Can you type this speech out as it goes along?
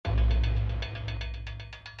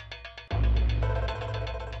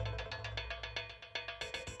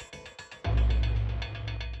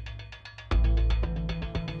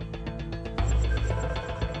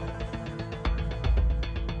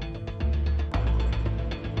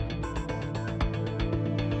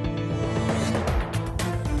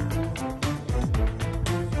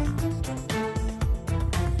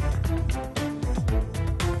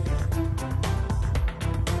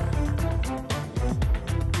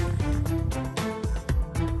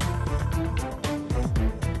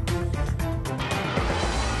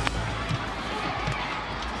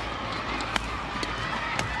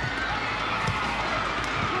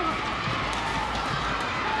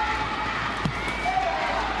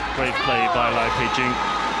Great play by Ralfy Jing.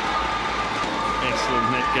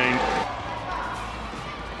 Excellent net game.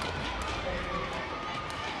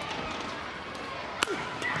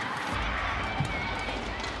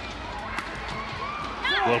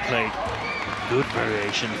 Well played. Good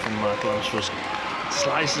variation from Lamsfuss.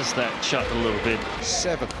 Slices that shot a little bit.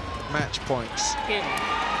 7 match points.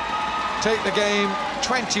 Take the game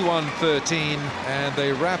 21-13, and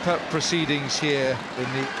they wrap up proceedings here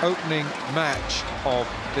in the opening match of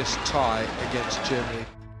this tie against Germany.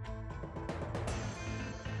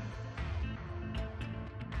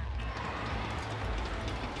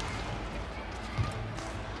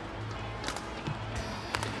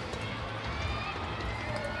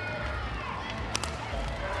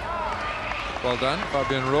 Well done,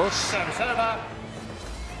 Fabian Roth.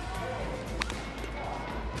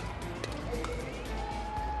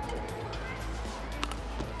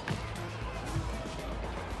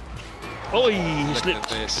 Oh, he slipped.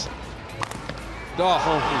 This.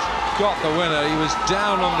 Oh, he's got the winner. He was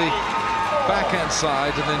down on the backhand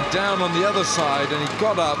side and then down on the other side, and he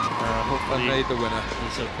got up and made the winner.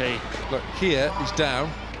 It's okay. Look, here he's down,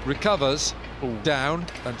 recovers, down,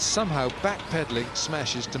 and somehow backpedaling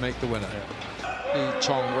smashes to make the winner. The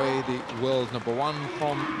Chong, the world #1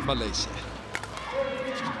 from Malaysia.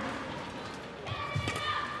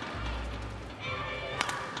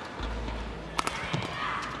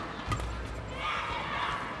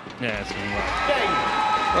 Yeah, it's been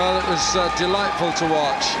right. Well, it was delightful to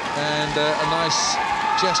watch, and a nice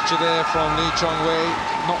gesture there from Lee Chong-wei,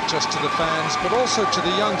 not just to the fans, but also to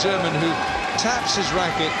the young German who taps his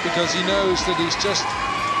racket because he knows that he's just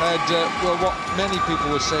had, well, what many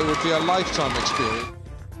people would say would be a lifetime experience.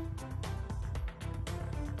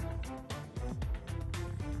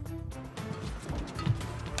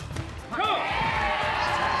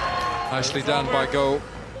 Nicely done by Go.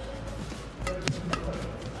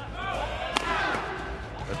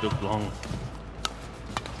 That looked long.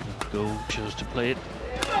 Go chose to play it.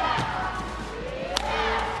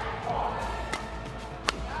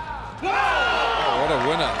 Oh, what a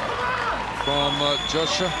winner from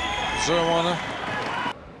Josche, Zurwonne,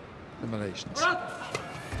 the Malaysians.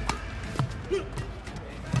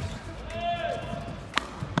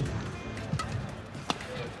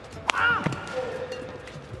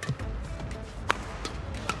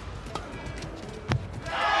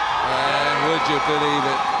 Would you believe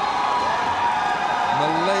it?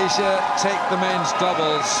 Malaysia take the men's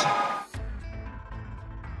doubles.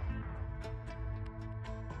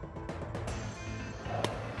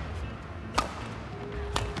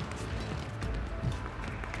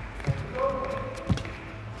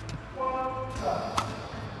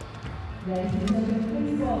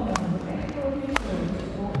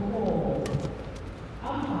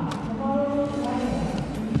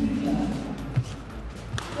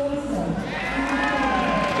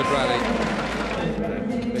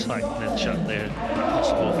 Tight net shot there,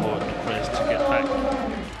 impossible for Deprez to get back.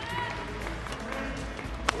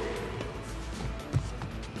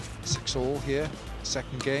 6-all here,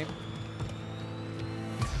 second game.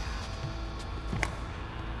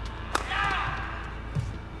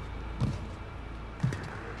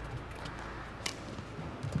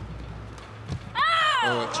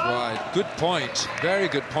 Oh, it's wide. Good point, very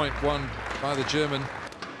good point won by the German.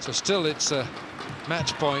 So still it's a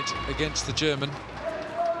match point against the German.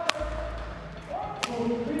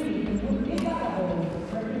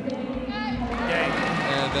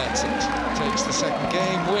 And that's it. Takes the second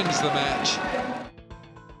game, wins the match.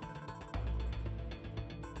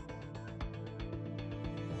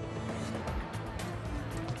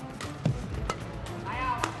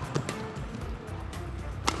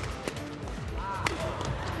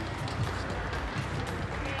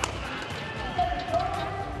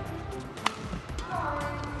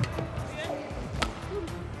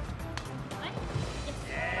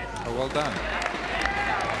 Oh, well done.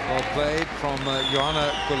 Well played from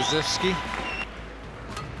Johanna Goliszewski.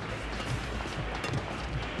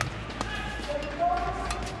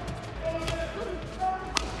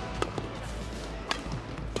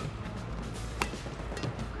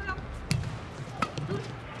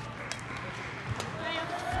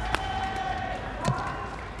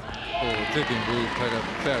 Vivian played a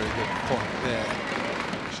very good point there.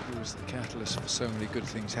 She was the catalyst for so many good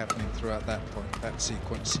things happening throughout that point, that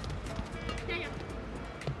sequence.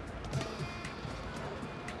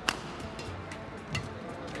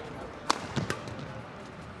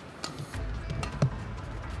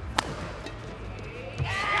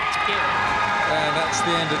 And that's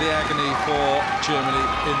the end of the agony for Germany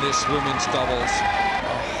in this women's doubles.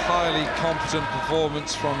 A highly competent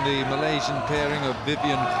performance from the Malaysian pairing of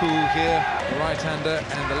Vivian here, the right-hander,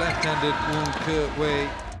 and the left-handed Woon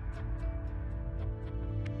Wei.